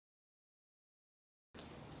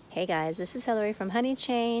Hey guys, this is Hillary from Honey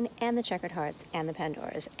Chain and the Checkered Hearts and the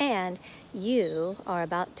Pandoras, and you are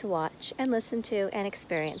about to watch and listen to and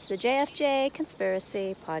experience the JFJ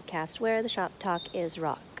Conspiracy Podcast, where the shop talk is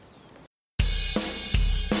rock.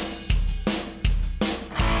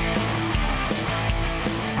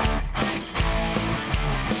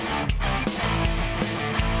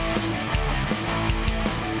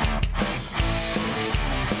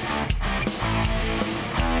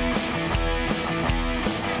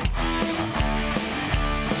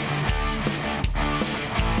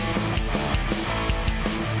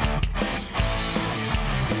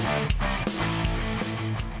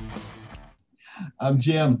 I'm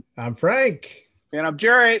Jim. I'm Frank. And I'm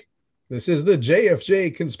Jerry. This is the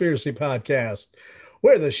JFJ Conspiracy Podcast,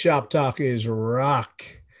 where the shop talk is rock.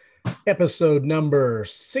 Episode number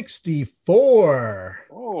 64.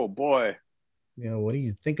 Oh, boy. You know, what do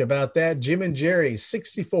you think about that? Jim and Jerry,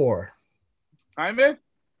 64. Jaime?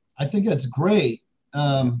 I think that's great.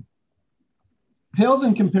 Pales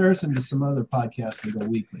in comparison to some other podcasts that go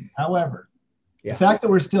weekly. However, the fact that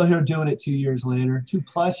we're still here doing it 2 years later,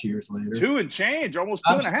 2+ years later. 2 and change, almost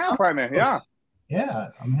 2.5, Jaime. Yeah. Yeah,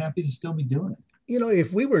 I'm happy to still be doing it. You know,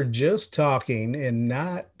 if we were just talking and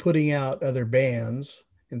not putting out other bands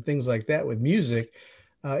and things like that with music,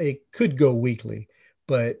 it could go weekly.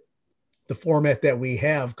 But the format that we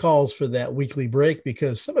have calls for that weekly break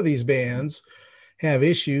because some of these bands have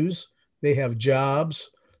issues. They have jobs.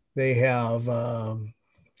 They have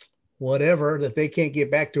whatever that they can't get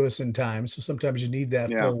back to us in time. So sometimes you need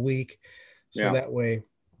that full week. So that way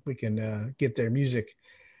we can get their music.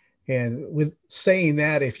 And with saying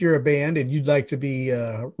that, if you're a band and you'd like to be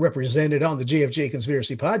represented on the JFJ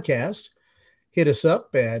Conspiracy Podcast, hit us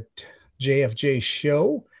up at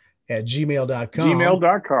jfjshow@gmail.com.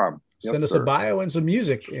 Gmail.com. Yes, Send us a bio and some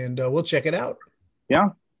music, and we'll check it out. Yeah.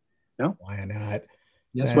 Why not?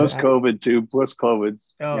 Yes. Plus COVID, too. Plus COVID.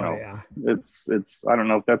 Oh, you know, yeah. It's. I don't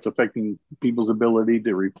know if that's affecting people's ability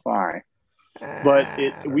to reply. But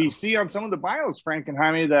we see on some of the bios, Frank and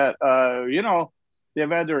Jaime, that, they've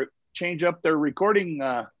had to change up their recording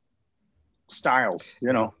styles,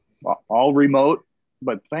 all remote.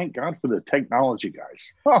 But thank God for the technology,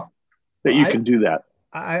 guys. You can do that.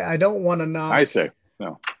 I don't want to knock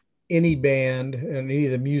any band and any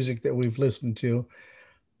of the music that we've listened to,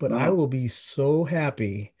 but I will be so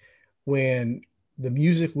happy when the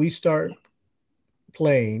music we start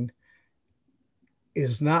playing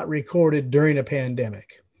is not recorded during a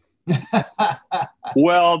pandemic.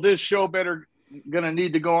 Well, this show gonna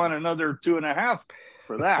need to go on another 2.5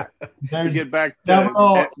 for that to get back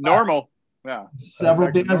to normal. Yeah,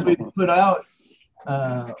 several bands we put out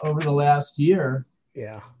over the last year.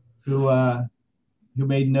 Yeah, who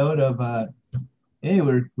made note of hey,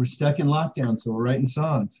 we're stuck in lockdown, so we're writing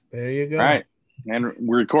songs. There you go. All right, and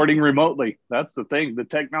we're recording remotely. That's the thing. The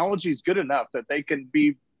technology is good enough that they can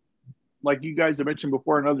be, like you guys have mentioned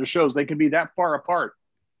before in other shows, they can be that far apart.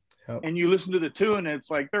 Yep. And you listen to the tune, and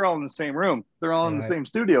it's like they're all in the same room. They're all in the same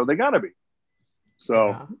studio. They got to be.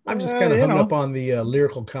 So I'm just kind of hung up on the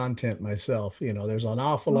lyrical content myself. There's an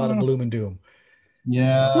awful lot of gloom and doom.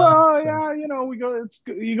 Yeah. Well, we go.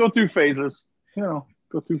 You go through phases. Go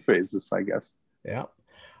through phases, I guess. Yeah.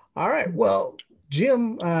 All right. Well,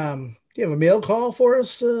 Jim, do you have a mail call for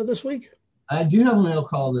us this week? I do have a mail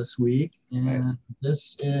call this week, and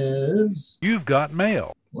this is You've Got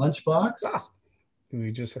Mail. Lunchbox. We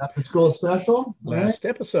just after school special last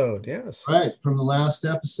episode, yes. Right, from the last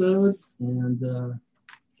episode, and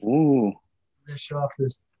finish off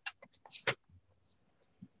this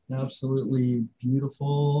absolutely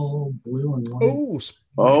beautiful blue and white.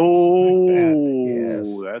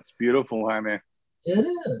 Yes, that's beautiful, Jaime. It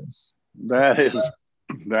is. That is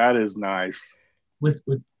nice. With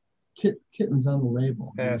kittens on the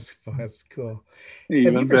label. That's cool.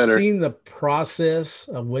 Even Have you ever better. seen the process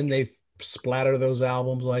of when they splatter those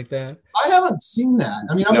albums like that? I haven't seen that.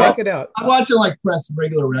 I mean, check it out. I watch it like press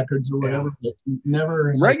regular records or whatever, but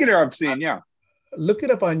never regular. I've seen, Look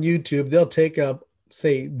it up on YouTube. They'll take up,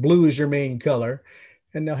 say, blue is your main color,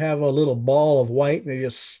 and they'll have a little ball of white, and they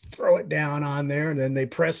just throw it down on there, and then they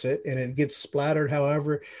press it, and it gets splattered.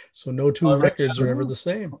 However, so no two records are ever the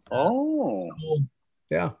same. Oh,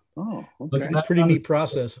 yeah. Oh, okay. It's a pretty neat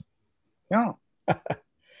process. Yeah.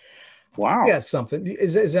 Wow. You got something.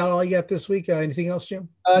 Is that all you got this week? Anything else, Jim?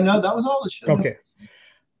 No, that was all the show. Okay.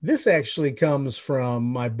 This actually comes from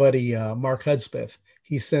my buddy, Mark Hudspeth.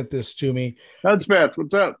 He sent this to me. Hudspeth,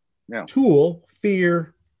 what's up? Yeah. Tool,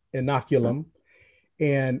 Fear, Inoculum.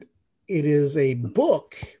 And it is a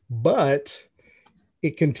book, but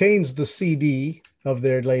it contains the CD of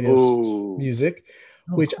their latest music.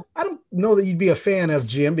 which I don't know that you'd be a fan of,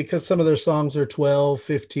 Jim, because some of their songs are 12,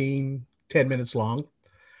 15, 10 minutes long.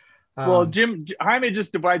 Well, Jaime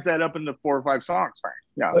just divides that up into 4 or 5 songs, Frank.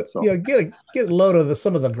 Yeah. But, so get a load of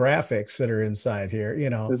some of the graphics that are inside here.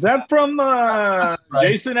 Is that from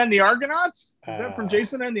Jason and the Argonauts? Is that from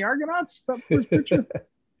Jason and the Argonauts? That first picture?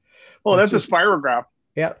 Oh, that's a spirograph.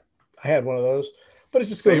 Yeah, I had one of those. But it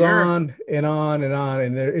just goes on and on and on,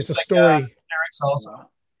 and it's a story. Lyrics also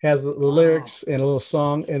has the lyrics and a little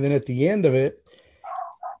song, and then at the end of it,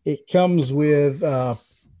 it comes with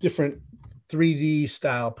different 3D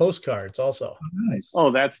style postcards also. Oh, nice.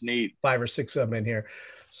 Oh, that's neat. 5 or 6 of them in here.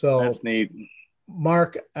 So that's neat.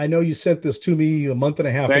 Mark, I know you sent this to me a month and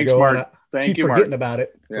a half Thanks, ago. Mark. I keep forgetting about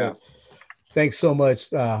it. Yeah. Thanks so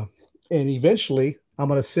much. And eventually I'm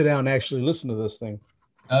going to sit down and actually listen to this thing.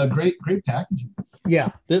 Great packaging.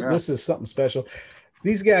 Yeah, this is something special.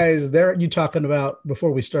 These guys, you talking about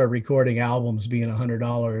before we started recording albums being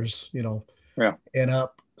 $100, and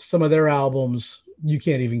up. Some of their albums you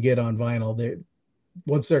can't even get on vinyl.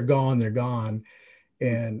 Once they're gone, they're gone,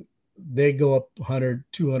 and they go up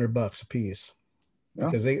 $100-$200 a piece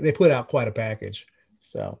because they put out quite a package.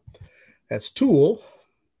 So that's Tool,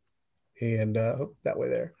 and that way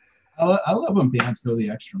there. I love when bands go the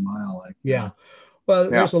extra mile. Like that. Well,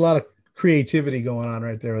 there's a lot of creativity going on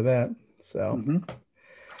right there with that. So,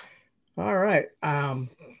 All right.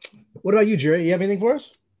 What about you, Jerry? You have anything for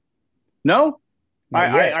us? No.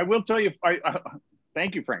 I will tell you.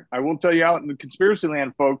 Thank you, Frank. I will tell you out in the conspiracy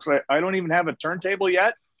land, folks. I don't even have a turntable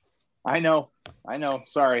yet. I know.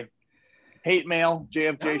 Sorry. Hate mail,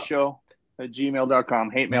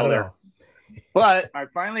 jfjshow@gmail.com. Hate mail there. But I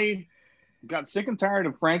finally got sick and tired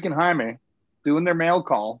of Frank and Jaime doing their mail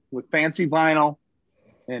call with fancy vinyl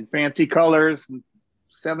and fancy colors and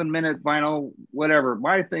 7-minute vinyl, whatever.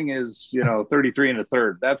 My thing is, 33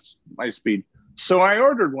 1/3. That's my speed. So I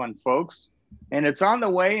ordered one, folks. And it's on the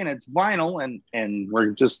way, and it's vinyl, and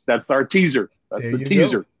that's our teaser. That's the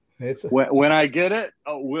teaser. When I get it,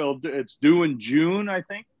 it's due in June, I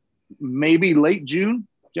think, maybe late June,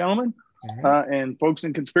 gentlemen, and folks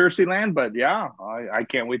in conspiracy land. But yeah, I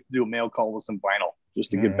can't wait to do a mail call with some vinyl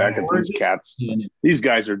just to get back at these cats. These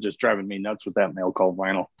guys are just driving me nuts with that mail call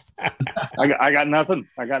vinyl. I got nothing.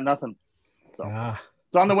 So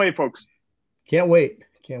it's on the way, folks. Can't wait.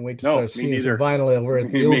 Can't wait to start seeing some vinyl over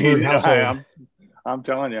at the Ilberg household. I'm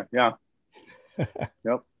telling you, yeah.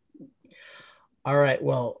 Yep. All right.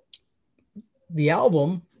 Well, the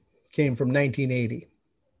album came from 1980.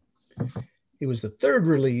 It was the third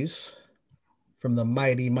release from the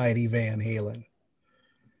mighty, mighty Van Halen.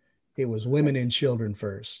 It was Women and Children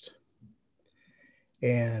First.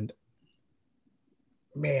 And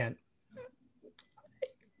man,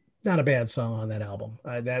 not a bad song on that album.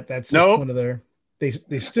 That's just one of their...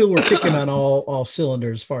 They still were kicking on all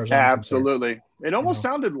cylinders as far as I'm absolutely concerned. It almost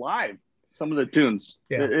sounded live, some of the tunes.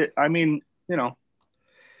 Yeah.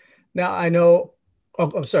 Now I know.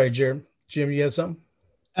 Oh, I'm sorry, Jim, you had something?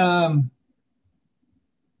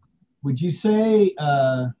 Would you say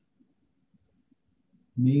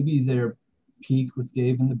maybe their peak with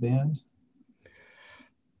Dave in the band?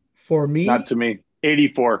 For me, not to me.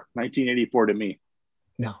 1984 to me.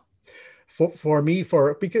 No. For me,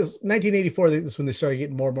 because 1984 is when they started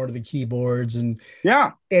getting more and more to the keyboards, and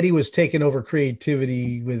Eddie was taking over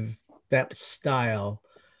creativity with that style.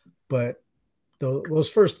 But those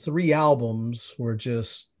first 3 albums were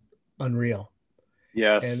just unreal.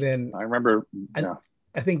 Yes, and then I remember.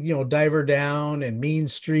 I think Diver Down and Mean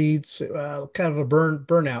Streets, kind of a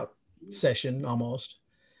burnout session almost,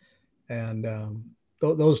 and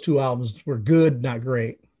those 2 albums were good, not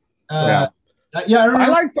great. So, I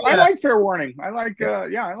like Fair Warning. I like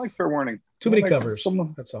Fair Warning. Too many covers.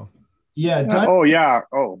 That's all. Yeah.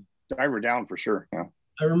 Diver Down for sure. Yeah.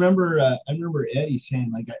 I remember Eddie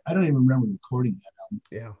saying, like, I don't even remember recording that album.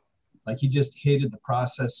 Yeah. Like, he just hated the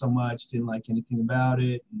process so much, didn't like anything about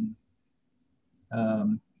it. And,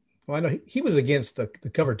 well, I know he was against the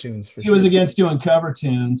cover tunes for sure. He was against doing cover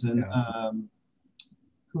tunes, and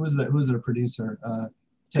who was their producer?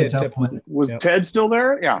 Ted Templeman. Was Ted still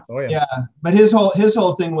there? Yeah. Oh yeah. Yeah, but his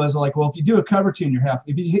whole thing was like, well, if you do a cover tune, you're half.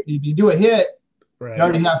 If you do a hit, you're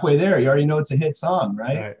already halfway there. You already know it's a hit song,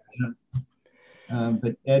 right?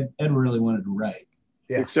 But Ed really wanted to write.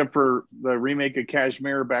 Yeah. Except for the remake of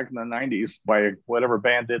Kashmir back in the 90s by whatever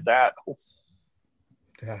band did that.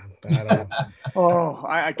 Yeah, I don't know.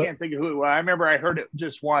 I can't think of who. I remember I heard it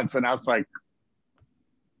just once, and I was like,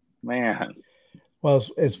 man. Well,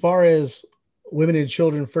 as far as Women and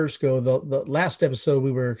Children First go, the last episode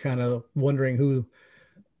we were kind of wondering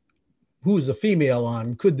who's the female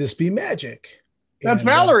on. Could this be Magic? That's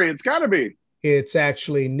Valerie. It's got to be. It's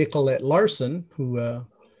actually Nicolette Larson, who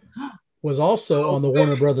was also on the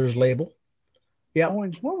Warner Brothers label. Yeah.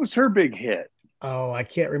 What was her big hit? Oh, I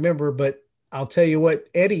can't remember, but I'll tell you what,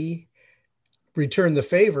 Eddie returned the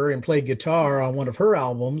favor and played guitar on one of her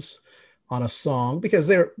albums on a song, because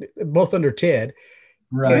they're both under Ted.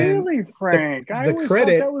 Right. And really, Frank? The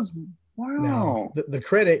credit, that was, wow. No, the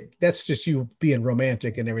credit, that's just you being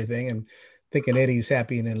romantic and everything and thinking Eddie's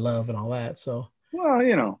happy and in love and all that. So, well,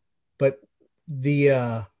 you know, but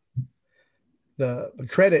the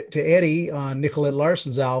credit to Eddie on Nicolette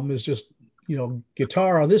Larson's album is just, you know,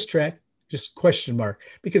 guitar on this track, just question mark.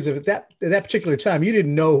 Because if at that particular time you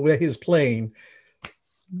didn't know his playing,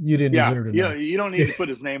 you didn't deserve to know. You don't need to put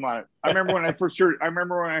his name on it. I remember when I first heard,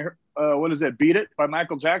 heard, what is that, Beat It by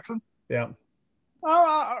Michael Jackson? Yeah.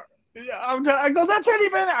 I go, that's Eddie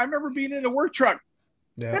Van Halen. I remember being in a work truck.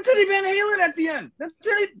 Yeah. That's Eddie Van Halen at the end.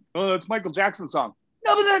 That's Michael Jackson's song.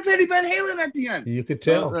 No, but that's Eddie Van Halen at the end. You could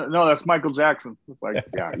tell. No, that's Michael Jackson. It's like,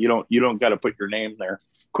 yeah, you don't got to put your name there.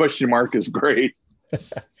 Question mark is great.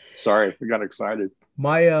 Sorry, I got excited.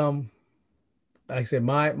 My like I said,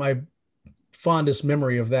 my fondest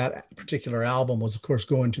memory of that particular album was, of course,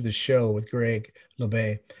 going to the show with Greg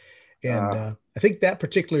LeBay. And I think that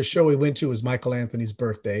particular show we went to was Michael Anthony's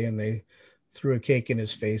birthday, and they threw a cake in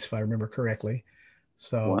his face, if I remember correctly.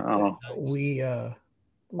 So wow. I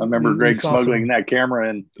remember Greg smuggling that camera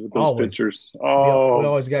in with those pictures. Oh, we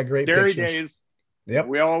always got great Dairy pictures. Days. Yep.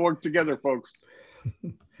 We all worked together, folks,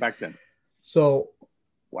 back then. So,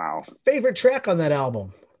 wow. Favorite track on that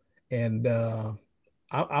album. And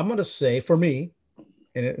I'm going to say, for me,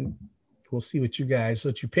 and we'll see what you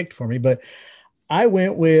picked for me, but I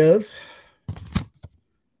went with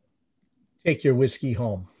Take Your Whiskey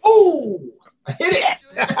Home. Oh, I hit it.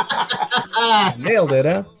 Nailed it,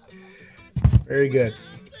 huh? Very good.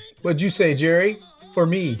 What'd you say, Jerry? For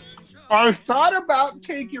me. I thought about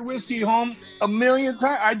Take Your Whiskey Home a million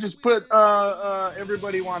times. I just put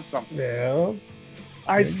Everybody Wants Something. Yeah.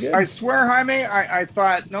 I swear, Jaime, I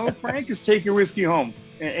thought, no, Frank is Take Your Whiskey Home.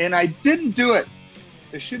 And I didn't do it.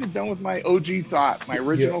 I should have done with my OG thought, my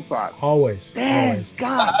original thought. Always. Always.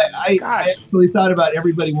 God. I actually thought about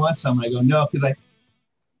Everybody Wants Some. I go, no, because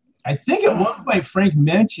I think at one point Frank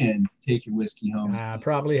mentioned Take Your Whiskey Home. I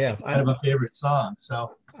probably have. Kind of a favorite song.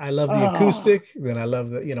 So I love the acoustic. Then I love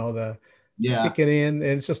the kicking in, and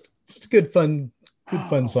it's just a good fun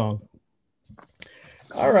song.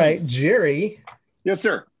 All right, Jerry. Yes,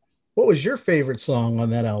 sir. What was your favorite song on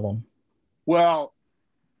that album? Well,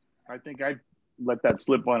 I think I let that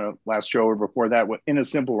slip on a last show or before that. In a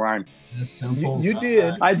Simple Rhyme. You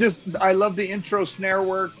did. I love the intro snare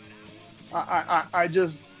work. I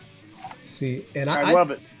just see, and I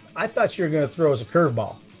love it. I thought you were going to throw us a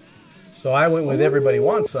curveball, so I went with Everybody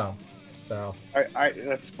Wants Some. So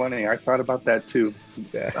that's funny. I thought about that too.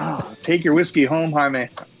 Take Your Whiskey Home, Jaime.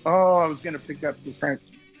 Oh, I was going to pick up the French.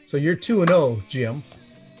 So you're 2-0, Jim.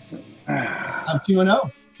 I'm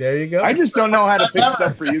 2-0. There you go. I just don't know how to pick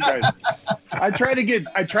stuff for you guys. I try to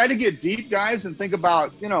get deep, guys, and think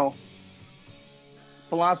about,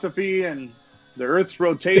 philosophy and the Earth's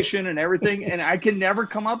rotation and everything, and I can never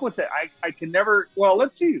come up with it. I can never. Well,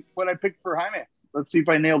 let's see what I picked for Jaime. Let's see if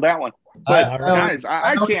I nailed that one. But guys,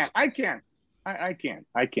 I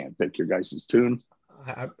can't pick your guys' tune.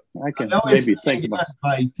 I can maybe think about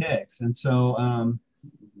by picks, and so.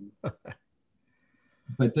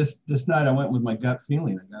 But this night I went with my gut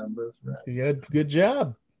feeling. I got them both right. Good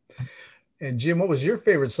job. And Jim, what was your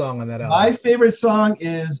favorite song on that album? My favorite song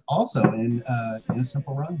is also in a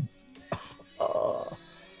Simple Rhyme.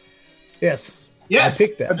 Yes. I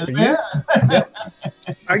picked that for you. Yep.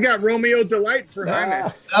 I got Romeo Delight for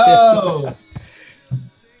Jaime. Oh.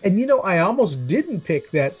 And I almost didn't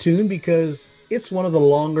pick that tune because it's one of the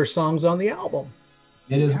longer songs on the album.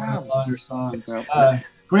 It is one of the longer songs.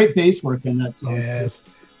 Great bass work in that song. Yes.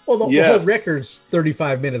 Well, the whole record's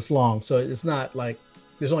 35 minutes long, so it's not like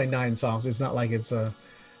there's only 9 songs. It's not like it's a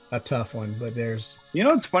tough one, but there's.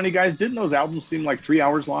 It's funny, guys. Didn't those albums seem like 3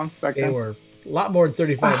 hours long back then? They were a lot more than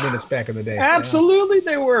 35 minutes back in the day. Absolutely,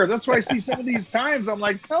 they were. That's why I see some of these times. I'm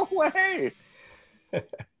like, no way. Oh,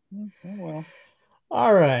 well.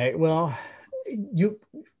 All right. Well,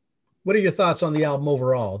 what are your thoughts on the album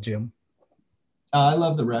overall, Jim? I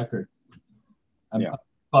love the record. I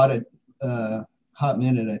bought it hot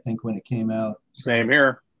minute, I think, when it came out. Same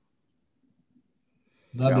here.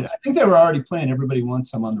 Loved it. I think they were already playing Everybody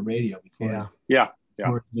Wants Some on the radio before.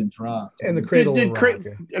 Before it even dropped. And the Cradle Will Rock.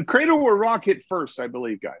 Cradle Will Rock hit first, I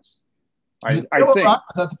believe, guys. I think. Rock?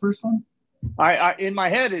 Was that the first one? I in my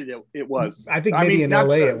head it was. I think maybe in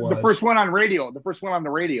LA it was. The first one on radio. The first one on the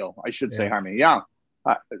radio, I should say, Jaime. Yeah.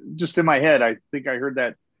 just in my head, I think I heard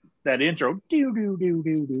that intro.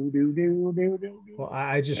 Well,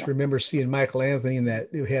 I just remember seeing Michael Anthony in that.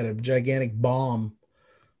 It had a gigantic bomb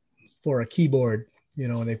for a keyboard,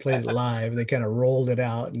 and they played it live. They kind of rolled it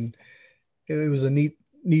out, and it was a neat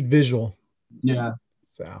visual. Yeah.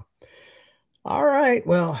 So, all right.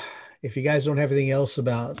 Well, if you guys don't have anything else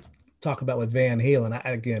talk about with Van Halen,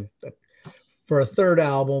 again, for a third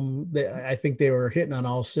album, I think they were hitting on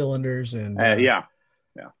all cylinders, and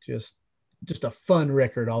just a fun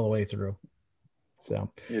record all the way through.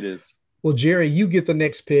 So it is. Well, Jerry, you get the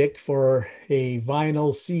next pick for a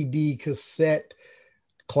vinyl, CD, cassette,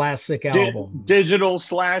 classic album, digital /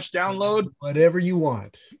 download, whatever you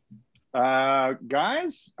want.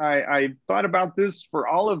 Guys, I thought about this for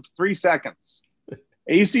all of 3 seconds.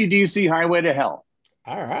 AC/DC Highway to Hell.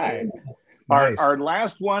 All right. Nice. Our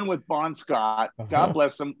last one with Bon Scott. God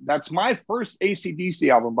bless him. That's my first AC/DC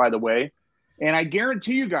album, by the way. And I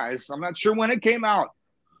guarantee you guys, I'm not sure when it came out.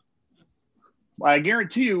 I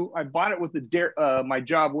guarantee you I bought it with my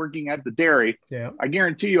job working at the dairy. Yeah. I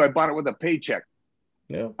guarantee you I bought it with a paycheck.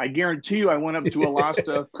 Yeah. I guarantee you I went up to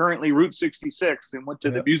Alasta, currently Route 66, and went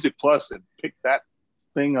to the Music Plus and picked that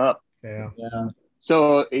thing up. Yeah.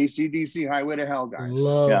 So AC/DC Highway to Hell, guys.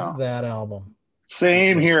 Love that album.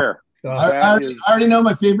 Same here. I already know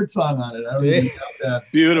my favorite song on it. I don't even know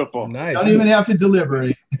that. Beautiful. Nice. I don't even have to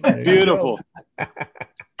deliberate. Beautiful.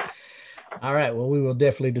 All right. Well, we will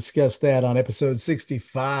definitely discuss that on episode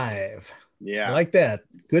 65. Yeah. I like that.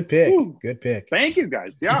 Good pick. Ooh. Good pick. Thank you,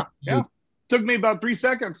 guys. Yeah. Took me about 3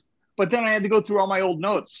 seconds, but then I had to go through all my old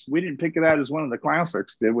notes. We didn't pick that as one of the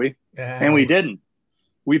classics, did we? And we didn't.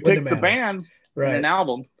 We picked the band and an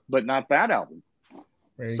album, but not that album.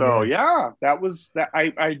 So that was that.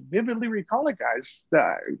 I vividly recall it, guys.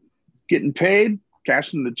 Getting paid,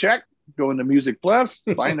 cashing the check, going to Music Plus,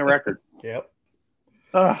 buying the record. Yep.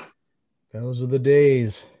 Those were the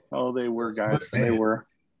days. Oh, they were, guys. They were.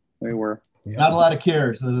 Yep. Not a lot of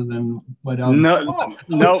cares other than what.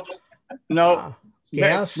 No.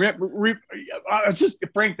 Gas. Just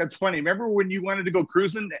Frank. That's funny. Remember when you wanted to go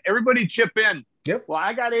cruising? Everybody chip in. Yep. Well,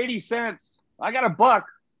 I got 80 cents. I got $1.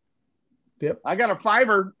 Yep. I got a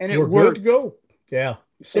 $5, and we're it worked. Good to go. Yeah.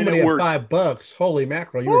 If somebody had $5, holy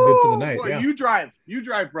mackerel, you were good for the night. Boy, yeah. You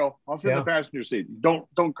drive, bro. I'll sit in the passenger seat.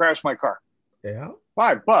 Don't crash my car. Yeah.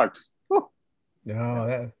 $5. Woo. No,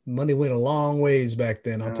 that money went a long ways back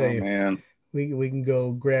then. I'll tell you. Man. We can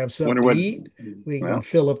go grab something to eat. We can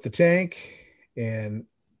fill up the tank and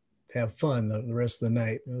have fun the rest of the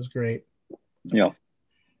night. It was great. Yeah.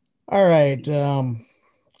 All right.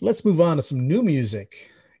 Let's move on to some new music.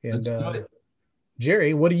 And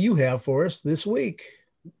Jerry, what do you have for us this week?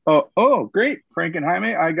 Oh, great. Frank and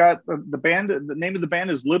Jaime. I got the band. The name of the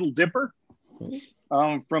band is Little Dipper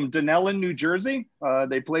from Dunellen, New Jersey.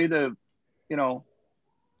 They play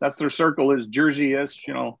that's their circle is Jersey-ish,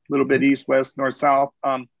 a little bit east, west, north, south.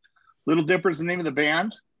 Little Dipper is the name of the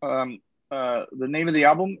band. The name of the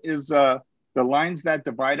album is The Lines That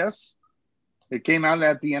Divide Us. It came out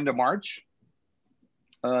at the end of March.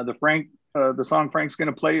 The song Frank's going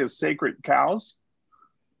to play is Sacred Cows.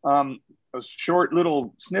 A short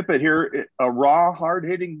little snippet here, a raw,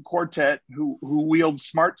 hard-hitting quartet who wields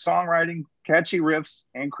smart songwriting, catchy riffs,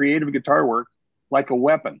 and creative guitar work like a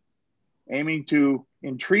weapon, aiming to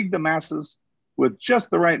intrigue the masses with just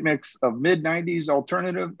the right mix of mid-90s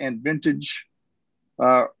alternative and vintage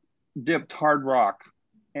dipped hard rock.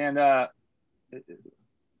 And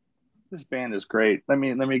this band is great. Let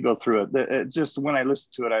me go through it. Just when I listen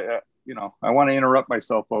to it, I want to interrupt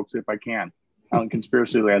myself, folks, if I can. On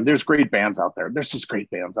Conspiracy Land, there's great bands out there. There's just great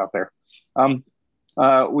bands out there.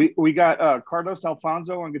 We got Carlos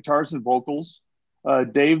Alfonso on guitars and vocals.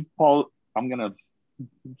 Dave Paul. I'm gonna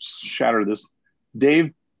shatter this.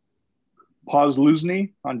 Dave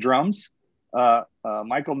Pozluzny on drums.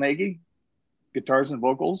 Michael Nagy, guitars and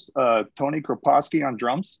vocals. Tony Kroposki on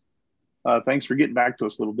drums. Thanks for getting back to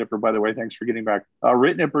us, Little Dipper, by the way. Thanks for getting back.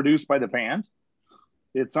 Written and produced by the band.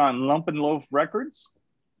 It's on Lump and Loaf Records.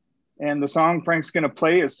 And the song Frank's going to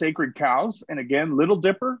play is Sacred Cows. And again, Little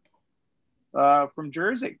Dipper from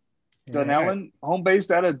Jersey. Dunellen, home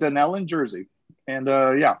based out of Dunellen, Jersey. And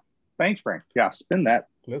thanks, Frank. Yeah, spin that.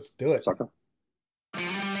 Let's do it. Sucker.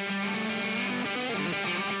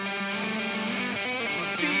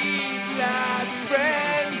 Feed like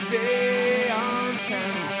frenzy on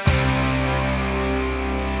time.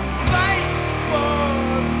 Fight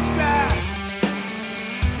for the scraps.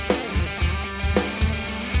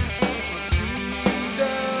 See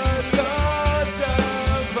the Lord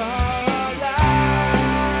of our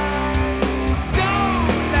lives.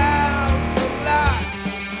 Dole out the lots.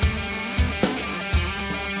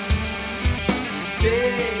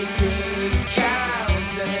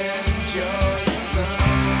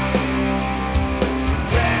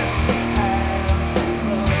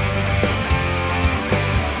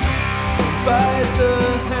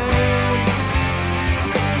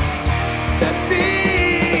 that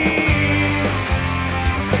feeds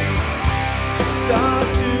just start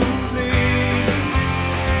to flee.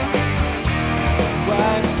 So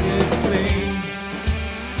wipes it clean.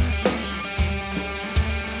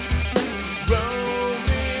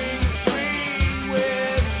 Roaming free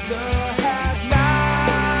with the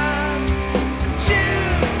have-nots, chew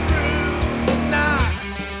through the knots.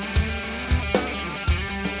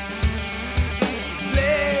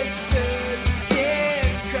 Blistered skin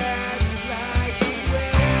cracks like a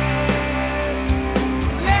web.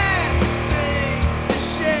 Let's sink the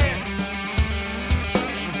ship.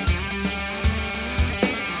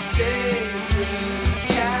 Sacred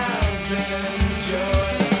cows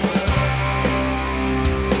enjoy some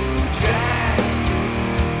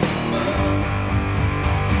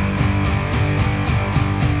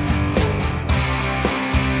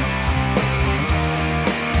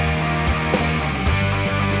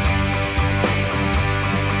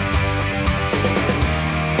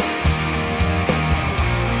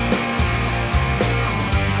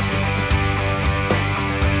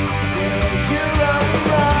you're on the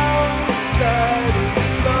wrong side of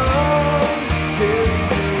this long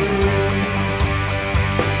history.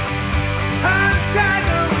 I'm tired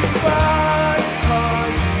of we fought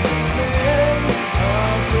hard to live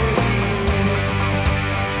up with you.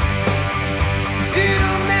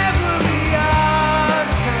 It'll never be our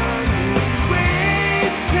time. We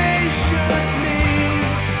wait patiently.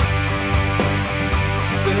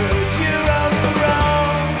 So you're on the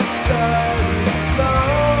wrong side of this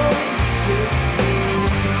long history.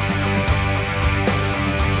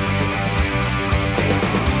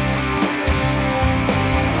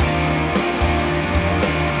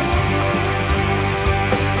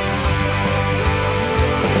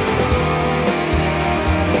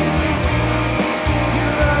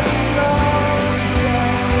 You're on the wrong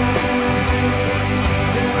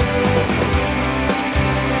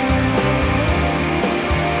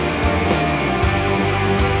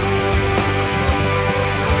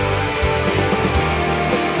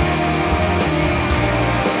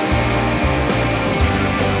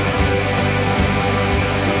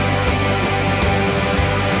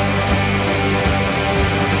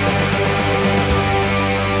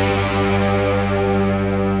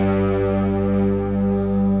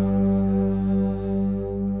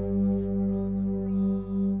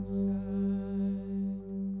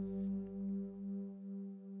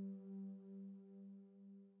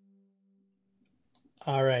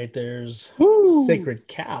All right, there's Woo. Sacred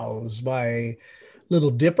Cows by Little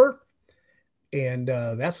Dipper. And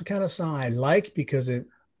that's the kind of song I like because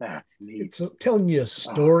That's neat. it's telling you a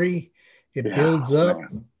story. It Yeah, builds up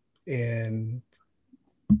man. and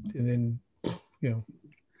then, you know,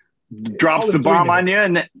 Drops all in the bomb 3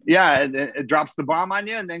 on minutes. you, and it drops the bomb on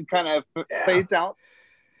you, and then kind of Yeah. fades out.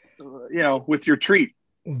 With your treat.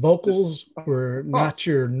 Vocals were not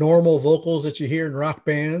your normal vocals that you hear in rock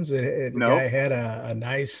bands. The Nope. guy had a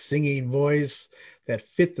nice singing voice that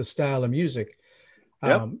fit the style of music.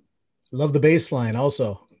 Yep. Love the bass line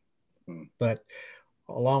also. Hmm. But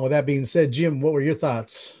along with that being said, Jim, what were your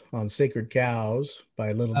thoughts on Sacred Cows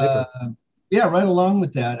by Little Dipper? Yeah, right along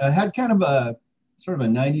with that. I had kind of a sort of a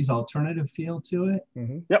 90s alternative feel to it.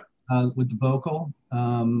 Mhm. Yep. With the vocal.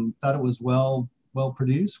 Thought it was well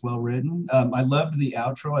produced, well written. I loved the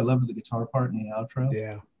outro. I loved the guitar part in the outro.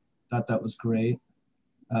 Yeah. Thought that was great.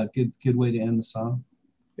 Good way to end the song.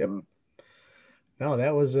 Yep. No,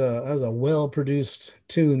 that was a well produced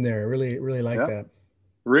tune there. Really like Yeah. that.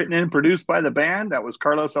 Written and produced by the band. That was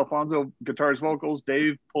Carlos Alfonso, guitars, vocals,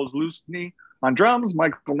 Dave Pozlewski on drums,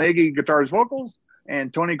 Michael Nagy, guitars, vocals,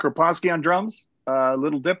 and Tony Kroposki on drums.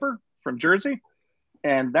 Little Dipper from Jersey.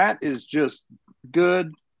 And that is just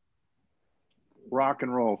good rock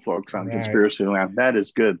and roll, folks, on Right. Conspiracy Land. That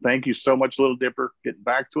is good. Thank you so much, Little Dipper, getting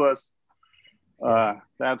back to us.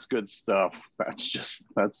 That's good stuff.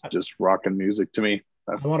 That's just rocking music to me.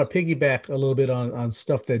 I want to piggyback a little bit on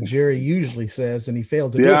stuff that Jerry usually says, and he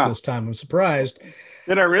failed to do it this time. I'm surprised.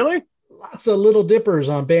 Did I really? Lots of Little Dippers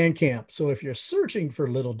on Bandcamp. So if you're searching for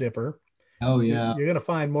Little Dipper, oh yeah, you're going to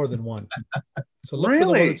find more than one. So look for the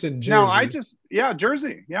one that's in Jersey. No,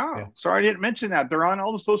 Jersey. Yeah. Sorry, I didn't mention that. They're on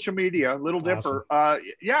all the social media. Little Dipper.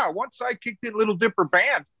 Once I kicked in Little Dipper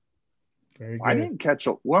band. Very good. I didn't catch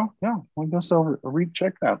it. Well, yeah. I guess I'll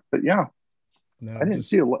recheck that. But yeah, no, I didn't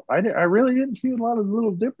see a lot. I really didn't see a lot of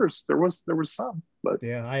Little Dippers. There was some, but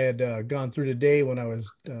yeah, I had gone through today when I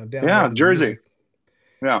was down. Yeah, Jersey. Music.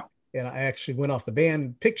 Yeah. And I actually went off the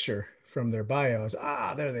band picture from their bios.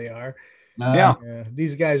 There they are. Yeah.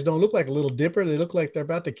 These guys don't look like a Little Dipper. They look like they're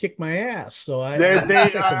about to kick my ass. So They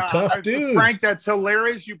like some tough dudes. Frank, that's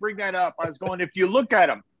hilarious. You bring that up. I was going, if you look at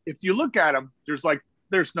them, if you look at them,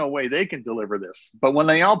 there's no way they can deliver this. But when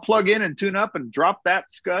they all plug in and tune up and drop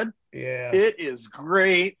that scud, it is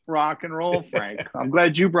great rock and roll, Frank. I'm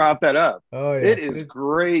glad you brought that up. Oh, yeah. It is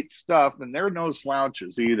great stuff, and they're no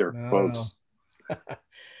slouches either, folks. No.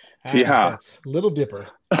 Yeah. That's Little Dipper.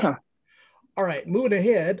 All right, moving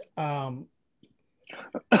ahead. I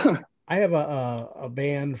have a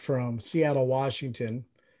band from Seattle, Washington,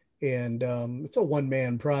 and it's a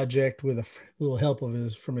one-man project with a little help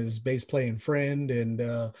from his bass playing friend and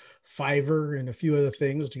Fiverr and a few other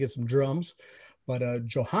things to get some drums. But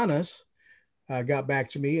Johannes got back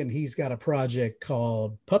to me, and he's got a project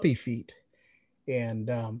called Puppy Feet,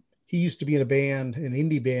 and he used to be in an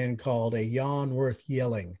indie band called A Yawn Worth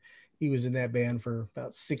Yelling. He was in that band for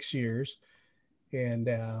about 6 years, and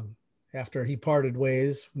after he parted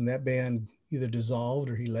ways, when that band either dissolved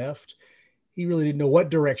or he left, he really didn't know what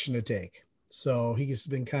direction to take. So he's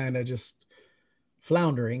been kind of just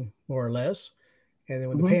floundering, more or less. And then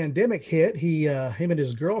when the pandemic hit, him and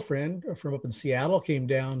his girlfriend from up in Seattle came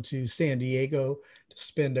down to San Diego to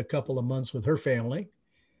spend a couple of months with her family.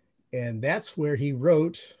 And that's where he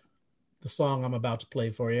wrote the song I'm about to play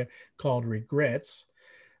for you, called Regrets.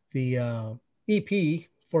 The EP,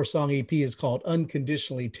 4-song EP, is called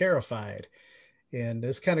Unconditionally Terrified. And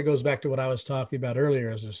this kind of goes back to what I was talking about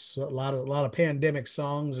earlier. There's a lot of pandemic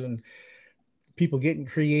songs and people getting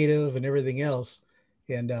creative and everything else.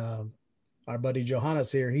 And our buddy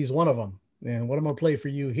Johannes here, he's one of them. And what I'm going to play for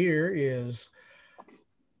you here is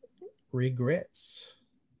Regrets.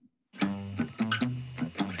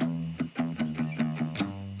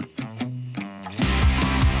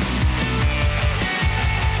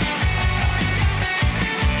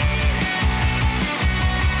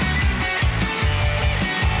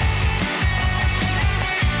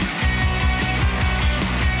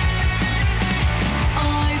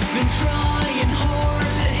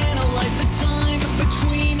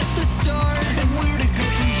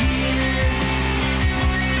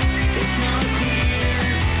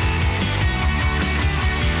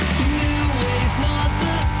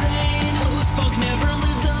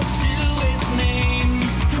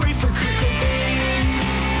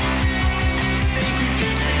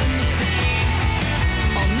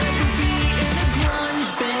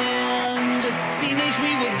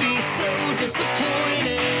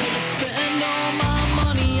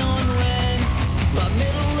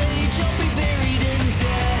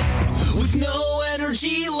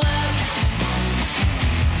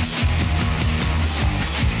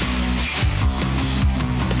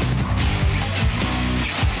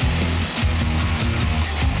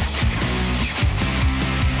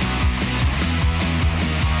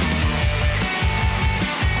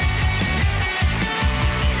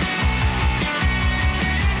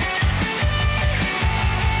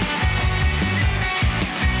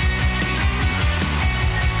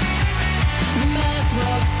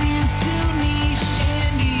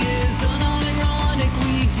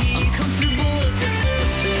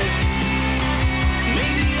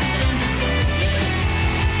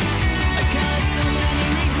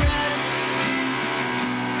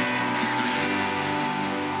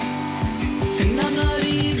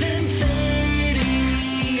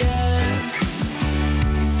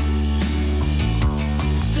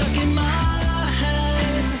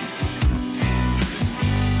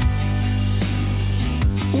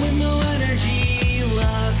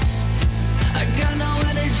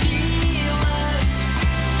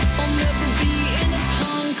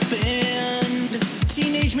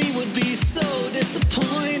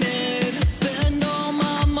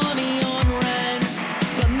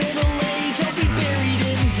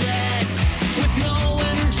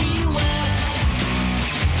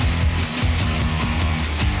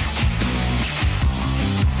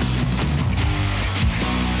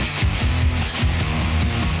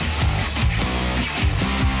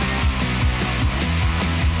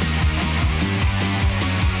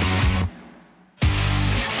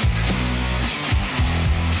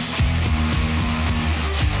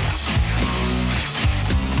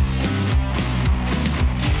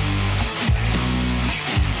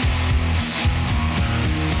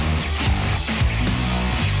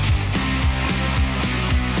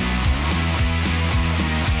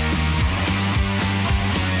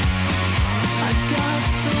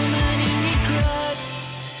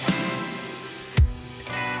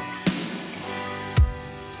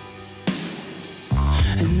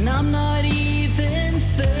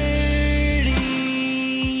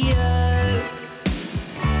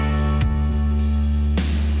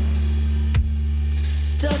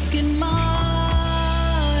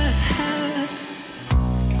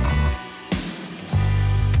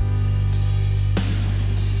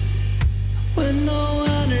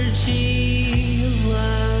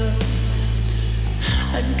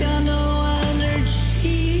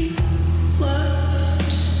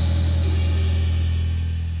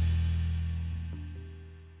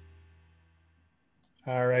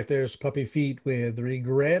 All right, there's Puppy Feet with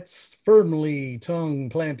Regrets, firmly tongue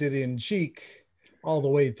planted in cheek all the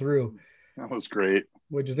way through. That was great.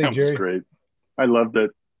 What'd you think, Jerry? That was great. I loved it.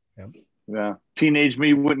 Yep. Yeah. Teenage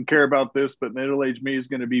me wouldn't care about this, but middle-aged me is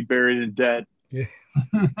going to be buried and dead. Yeah.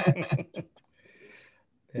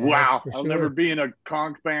 Wow. I'll never be in a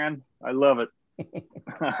conch band. I love it.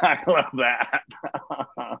 I love that.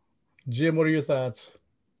 Jim, what are your thoughts?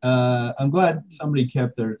 I'm glad somebody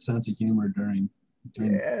kept their sense of humor during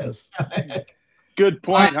yes. Good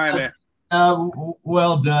point, Jaime.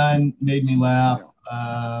 Well done. Made me laugh.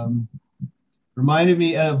 Reminded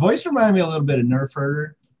me, voice reminded me a little bit of Nerf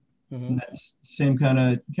Herder. Mm-hmm. That's same kind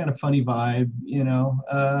of funny vibe, you know.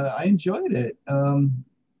 I enjoyed it.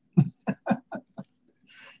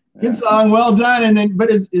 Good song, well done. And then, but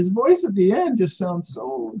his voice at the end just sounds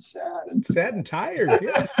so sad and tired.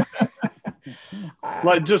 Yeah.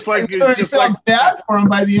 just like bad for him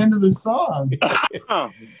by the end of the song.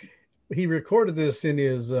 He recorded this in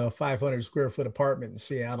his 500 square foot apartment in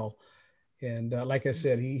Seattle. And like I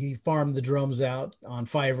said, he farmed the drums out on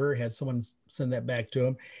Fiverr, had someone send that back to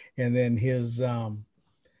him. And then his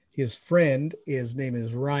friend, his name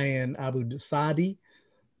is Ryan Abudasadi.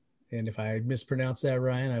 And if I mispronounced that,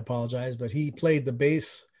 Ryan, I apologize. But he played the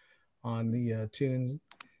bass on the tunes.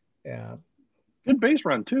 Good bass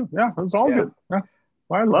run, too. Yeah, it was all good. Yeah.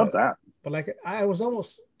 Well, I love that. But like I was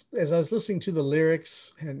almost, as I was listening to the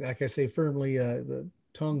lyrics, and like I say, firmly the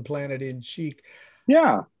tongue planted in cheek.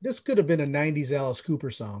 Yeah. This could have been a 90s Alice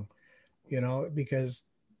Cooper song, you know, because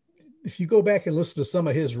if you go back and listen to some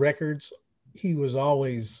of his records, he was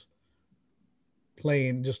always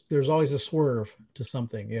playing, just there's always a swerve to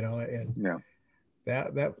something, you know, and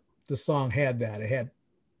that the song had that. It had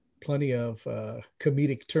plenty of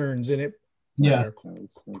comedic turns in it. Yeah.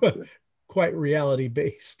 Quite reality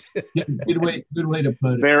based. good way to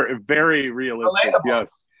put it. Very, very realistic. Relatable.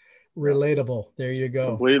 Yes. Relatable. There you go.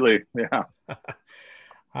 Completely. Yeah.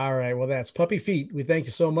 All right. Well, that's Puppy Feet. We thank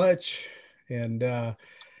you so much. And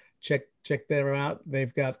check them out.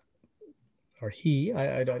 They've got, or he,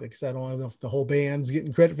 I don't know if the whole band's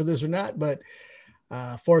getting credit for this or not, but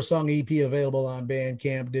 4-song EP available on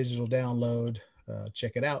Bandcamp, digital download.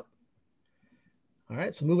 Check it out. All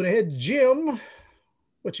right. So moving ahead, Jim,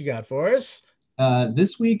 what you got for us?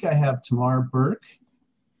 This week I have Tamar Burke,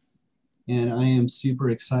 and I am super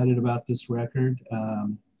excited about this record.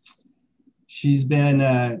 She's been,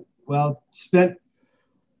 spent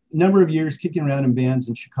a number of years kicking around in bands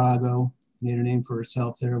in Chicago, made a name for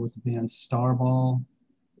herself there with the band Starball,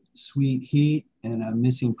 Sweet Heat, and a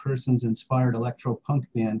missing persons inspired electro punk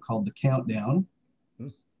band called The Countdown.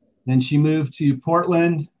 Then she moved to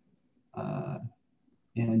Portland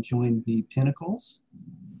and joined the Pinnacles.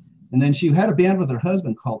 And then she had a band with her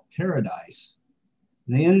husband called Paradise.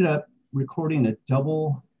 And they ended up recording a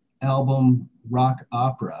double album rock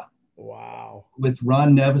opera. Wow. With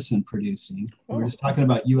Ron Nevison producing. We were just talking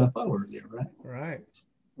about UFO earlier, right?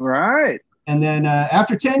 Right. And then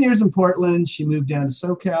after 10 years in Portland, she moved down to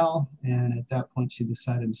SoCal. And at that point, she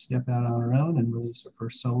decided to step out on her own and release her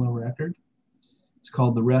first solo record. It's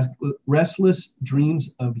called The Restless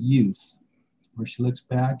Dreams of Youth, where she looks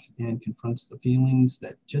back and confronts the feelings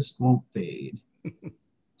that just won't fade.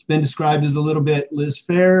 It's been described as a little bit Liz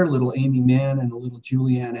Phair, a little Amy Mann, and a little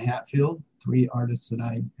Juliana Hatfield, 3 artists that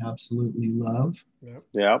I absolutely love.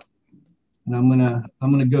 Yep. And I'm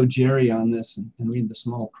gonna go Jerry on this and read the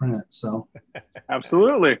small print. So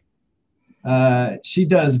absolutely. She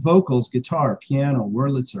does vocals, guitar, piano,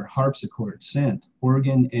 Wurlitzer, harpsichord, synth,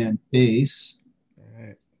 organ, and bass.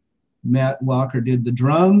 Matt Walker did the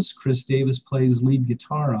drums. Chris Davis plays lead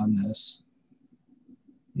guitar on this.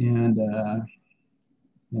 And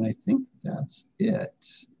I think that's it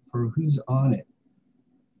for who's on it.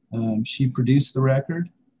 She produced the record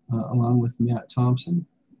along with Matt Thompson.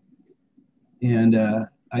 And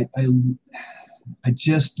I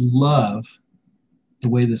just love the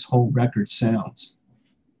way this whole record sounds.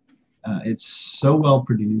 It's so well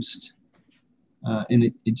produced.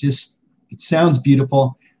 And it sounds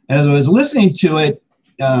beautiful. As I was listening to it,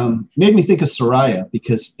 made me think of Soraya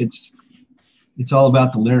because it's all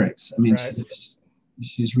about the lyrics. I mean,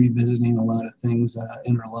 she's revisiting a lot of things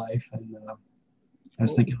in her life, and I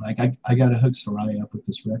was thinking like I got to hook Soraya up with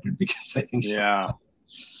this record because I think there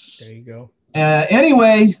you go.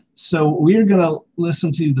 Anyway, so we're gonna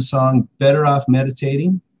listen to the song "Better Off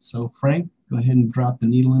Meditating." So Frank, go ahead and drop the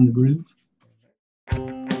needle in the groove.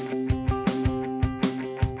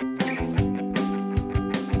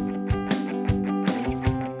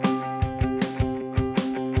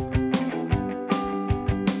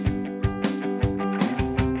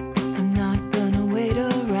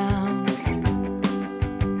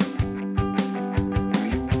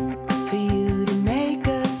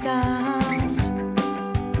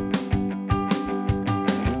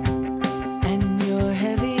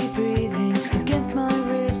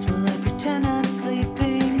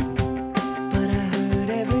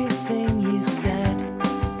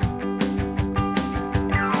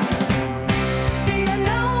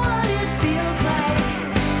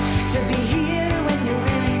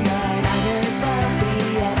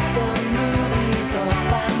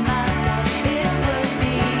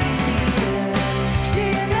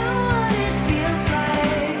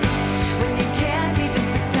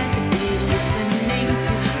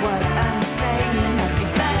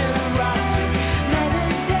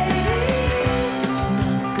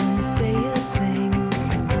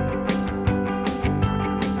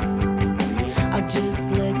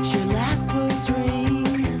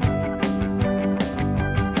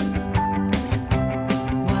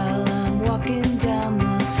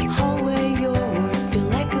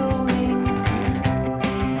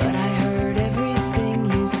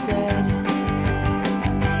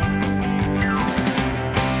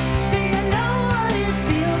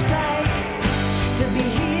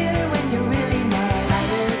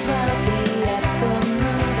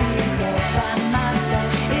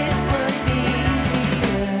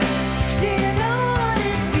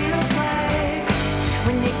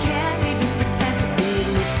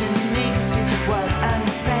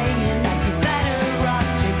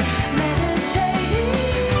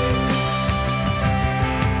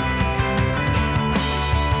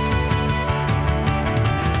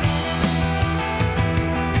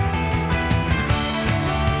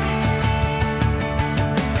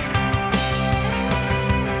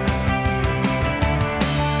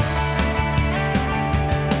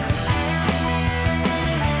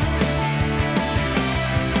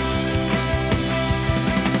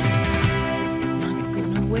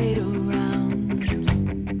 wait around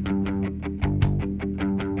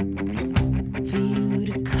for you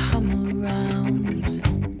to come around.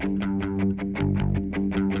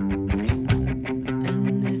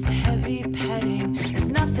 And this heavy petting is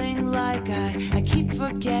nothing like I keep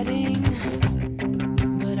forgetting,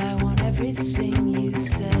 but I want everything you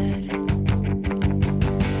said. Do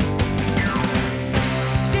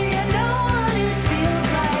you know what it feels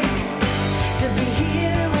like to be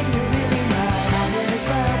here when you're really not? Might as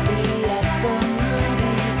well be at the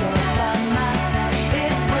movies or by my side.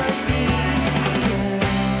 It would be easier.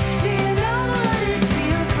 Do you know what it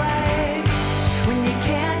feels like when you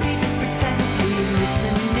can't even pretend to be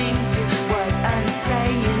listening to what I'm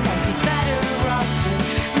saying? I'd be better off just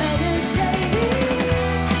meditating.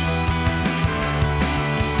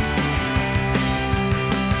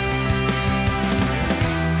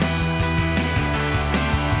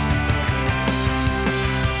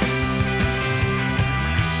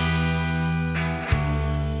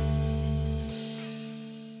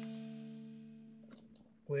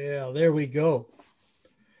 Well, there we go.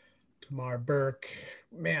 Tamar Burke.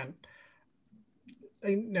 Man,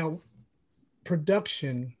 now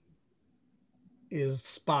production is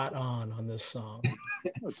spot on this song.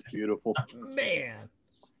 That's beautiful. Man,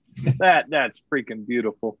 That's freaking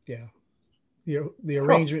beautiful. yeah. The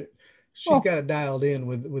arrangement, she's got it dialed in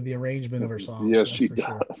with the arrangement of her songs. Yes, that's she for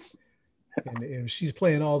sure. does. And if she's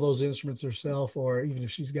playing all those instruments herself, or even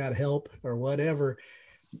if she's got help or whatever,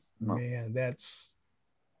 man, that's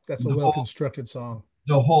a well-constructed song.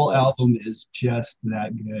 The whole album is just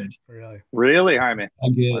that good. Really. Really, Jaime?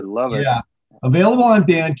 That good. I love it. Yeah. Available on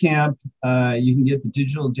Bandcamp. You can get the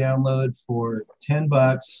digital download for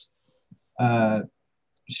 $10.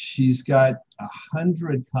 She's got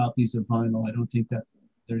 100 copies of vinyl. I don't think that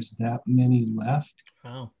there's that many left.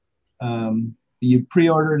 Wow. You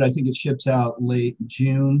pre-ordered, I think it ships out late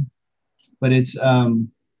June, but it's end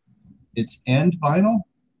vinyl.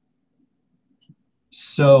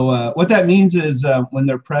 So what that means is when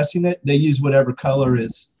they're pressing it, they use whatever color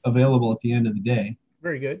is available at the end of the day.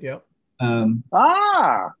 Very good. Yep.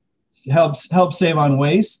 Helps save on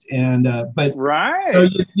waste, and but Right. so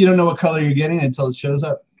you don't know what color you're getting until it shows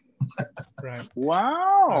up. Right.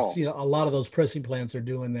 Wow. I've seen a lot of those pressing plants are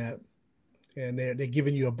doing that, and they're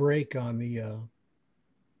giving you a break on the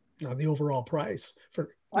overall price.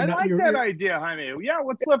 I like that idea, Jaime. Yeah,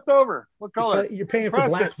 what's left over? What color? You're paying for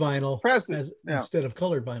Press black it. vinyl Press it. Yeah. instead of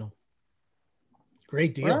colored vinyl.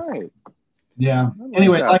 Great deal. Right. Yeah. I like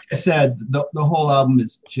Anyway, that. like I said, the whole album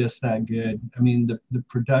is just that good. I mean, the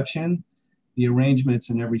production, the arrangements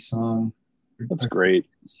in every song That's are great.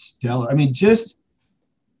 stellar. I mean, just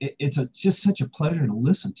just such a pleasure to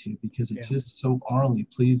listen to because it's just so aurally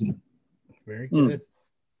pleasing. Very good.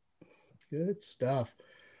 Good stuff.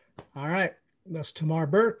 All right. That's Tamar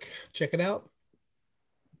Burke. Check it out.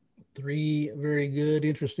 3 very good,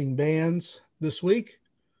 interesting bands this week.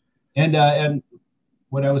 And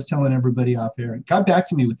what I was telling everybody off air, it got back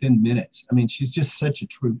to me within minutes. I mean, she's just such a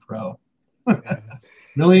true pro.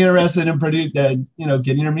 Really interested in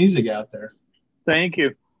getting her music out there. Thank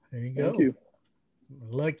you. There you go. Thank you.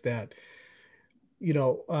 I like that.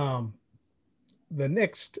 The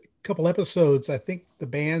next couple episodes, I think the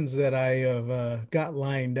bands that I have got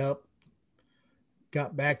lined up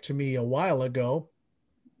got back to me a while ago,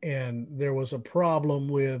 and there was a problem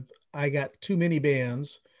with I got too many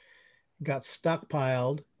bands, got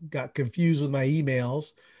stockpiled, got confused with my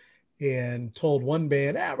emails, and told one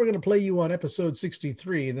band, we're going to play you on episode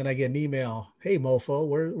 63. And then I get an email, hey, mofo,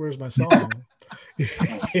 where's my song?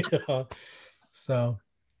 So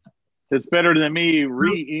it's better than me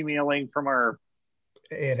re-emailing from our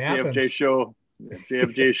JFJ show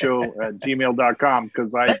at gmail.com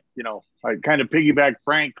because I kind of piggyback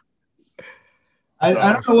Frank. I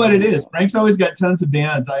don't know what it is. Frank's always got tons of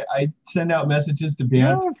bands. I send out messages to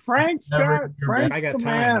bands. No, Frank's I got the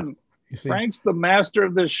time. man. Frank's the master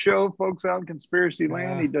of this show, folks, out in Conspiracy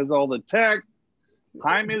Land. He does all the tech.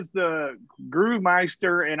 Jaime is the groove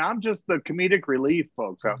meister, and I'm just the comedic relief,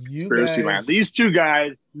 folks, out in Conspiracy Land. These two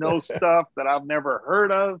guys know stuff that I've never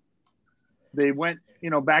heard of. They went,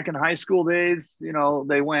 back in high school days,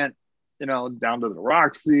 they went, down to the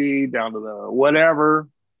Roxy, down to the whatever,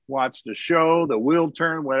 watched the show, the wheel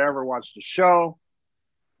turn, whatever, watched the show.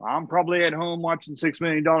 I'm probably at home watching $6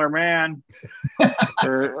 Million Man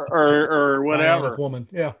or whatever. Bionic Woman,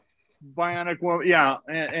 yeah. Bionic Woman, yeah.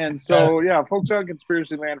 And so, folks on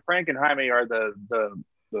Conspiracy Land, Frank and Jaime are the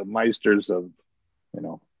meisters of,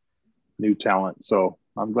 new talent. So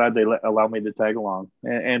I'm glad they allow me to tag along.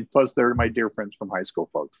 And plus, they're my dear friends from high school,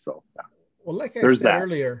 folks. So, yeah. Well, like I said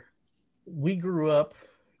earlier, we grew up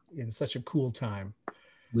in such a cool time.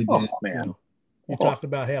 We Oh did. man, You know, you talked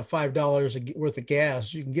about have $5 worth of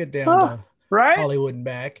gas. You can get down to right, Hollywood and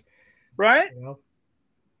back. right. You know,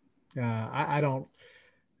 I don't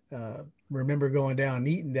remember going down and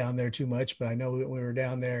eating down there too much, but I know we were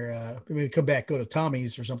down there. We come back, go to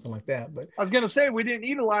Tommy's or something like that. But I was gonna say we didn't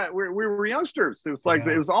eat a lot. We were youngsters. It was like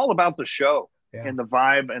Yeah. it was all about the show Yeah. and the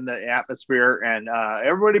vibe and the atmosphere. And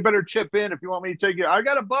everybody better chip in if you want me to take it. I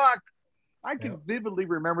got a buck. I can vividly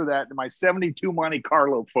remember that in my '72 Monte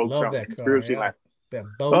Carlo, folks. love on that car. Conspiracy Yeah. Land. That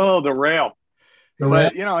boat. Oh, the rail. The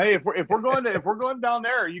But you know, hey, if we're going down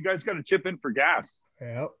there, you guys got to chip in for gas.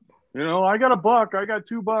 Yep. You know, I got a buck, I got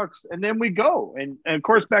 $2, and then we go. And of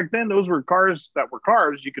course, back then those were cars that were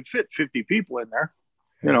cars. You could fit 50 people in there.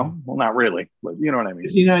 You know, well, not really, but you know what I mean.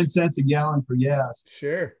 59 cents a gallon for gas.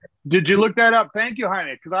 Sure. Did you look that up? Thank you,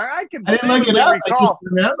 Jaime, because I can. I didn't look it vividly up. I just recall-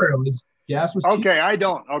 remember it was gas was cheap. Okay, I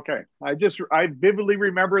don't. Okay, I vividly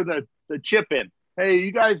remember the chip in. Hey,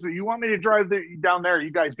 you guys, you want me to drive down there?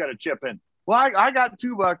 You guys got to chip in. Well, I got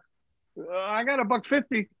 $2. I got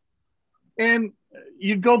 $1.50, and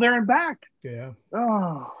you'd go there and back. Yeah.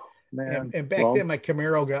 Oh man! And back then, my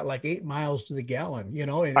Camaro got like 8 miles to the gallon. You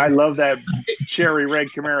know, and I love that cherry red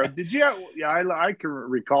Camaro. Did you? Yeah, I can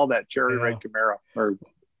recall that cherry red Camaro, or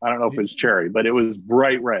I don't know if it's cherry, but it was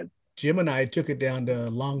bright red. Jim and I took it down to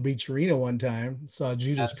Long Beach Arena one time. Saw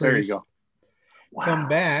Judas There you Priest. go. Wow. Come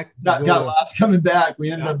back. Got lost coming back.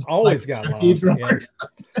 We ended up always got lost.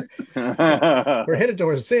 Right. We're headed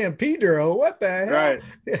towards San Pedro. What the hell?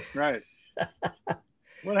 Right.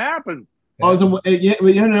 What happened?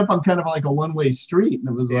 We ended up on kind of like a one-way street, and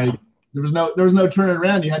it was like there was no turning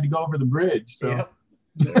around. You had to go over the bridge. So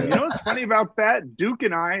You know what's funny about that? Duke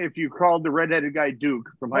and I, if you called the redheaded guy Duke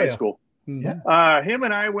from high school, him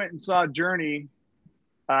and I went and saw Journey.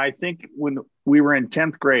 I think when we were in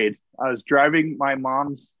 10th grade, I was driving my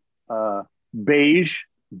mom's beige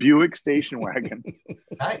Buick station wagon.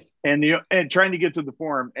 Nice. And trying to get to the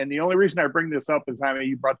Forum. And the only reason I bring this up is, Jaime,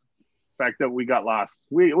 you brought the fact that we got lost.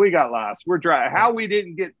 We got lost. We're driving. How we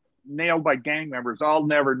didn't get nailed by gang members, I'll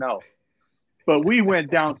never know. But we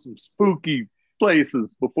went down some spooky places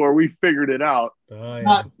before we figured it out. Oh,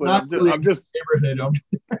 yeah.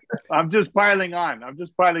 I'm just piling on.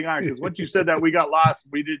 Because once you said that we got lost,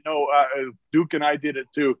 we didn't know. Duke and I did it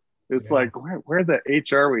too. It's like, where the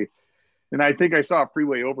H are we? And I think I saw a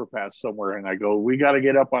freeway overpass somewhere, and I go, we got to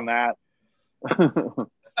get up on that.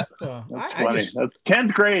 That's funny. That's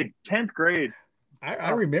 10th grade. 10th grade.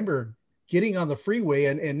 I remember getting on the freeway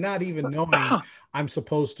and not even knowing I'm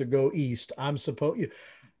supposed to go east.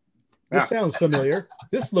 This sounds familiar.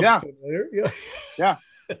 This looks familiar. Yeah.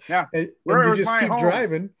 And you just keep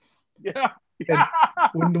driving. Yeah.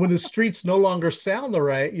 And when the streets no longer sound the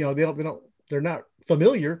right, they're not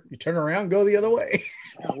familiar. You turn around, go the other way.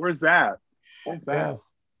 Where's that?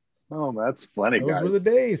 Oh, that's funny. Those guys. were the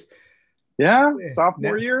days. Yeah,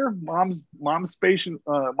 sophomore year, mom's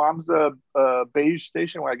beige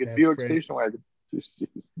station wagon, Buick station wagon.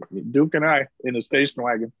 Duke and I in a station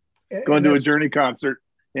wagon, going to a Journey concert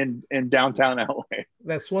in downtown LA.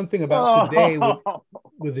 That's one thing about today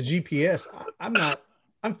with the GPS.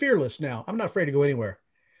 I'm fearless now. I'm not afraid to go anywhere.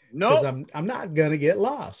 Nope. Because I'm not gonna get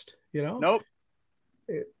lost. Nope.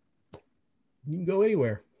 You can go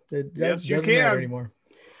anywhere. It Yes, you doesn't can. matter anymore.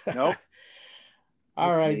 Nope.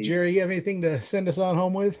 All right, Jerry, you have anything to send us on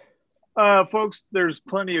home with? Folks, there's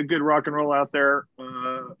plenty of good rock and roll out there.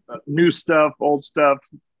 New stuff, old stuff,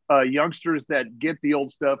 youngsters that get the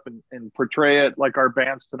old stuff and portray it like our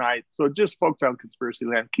bands tonight. So just folks out in Conspiracy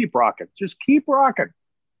Land, keep rocking. Just keep rocking.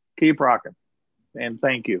 Keep rocking. And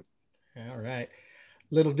thank you. All right.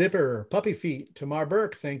 Little Dipper, Puppy Feet, Tamar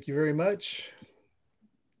Burke, thank you very much.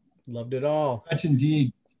 Loved it all. Much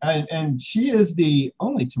indeed. And she is the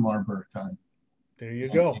only Tamar Burke on. There you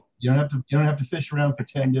go. You don't have to fish around for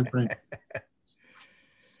 10 different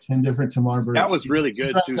Tamar Burke. That was really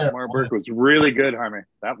good too. Tamar Burke was really good, Jaime.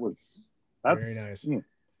 That's very nice.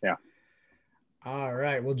 Yeah. All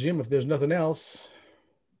right. Well, Jim, if there's nothing else,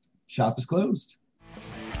 shop is closed.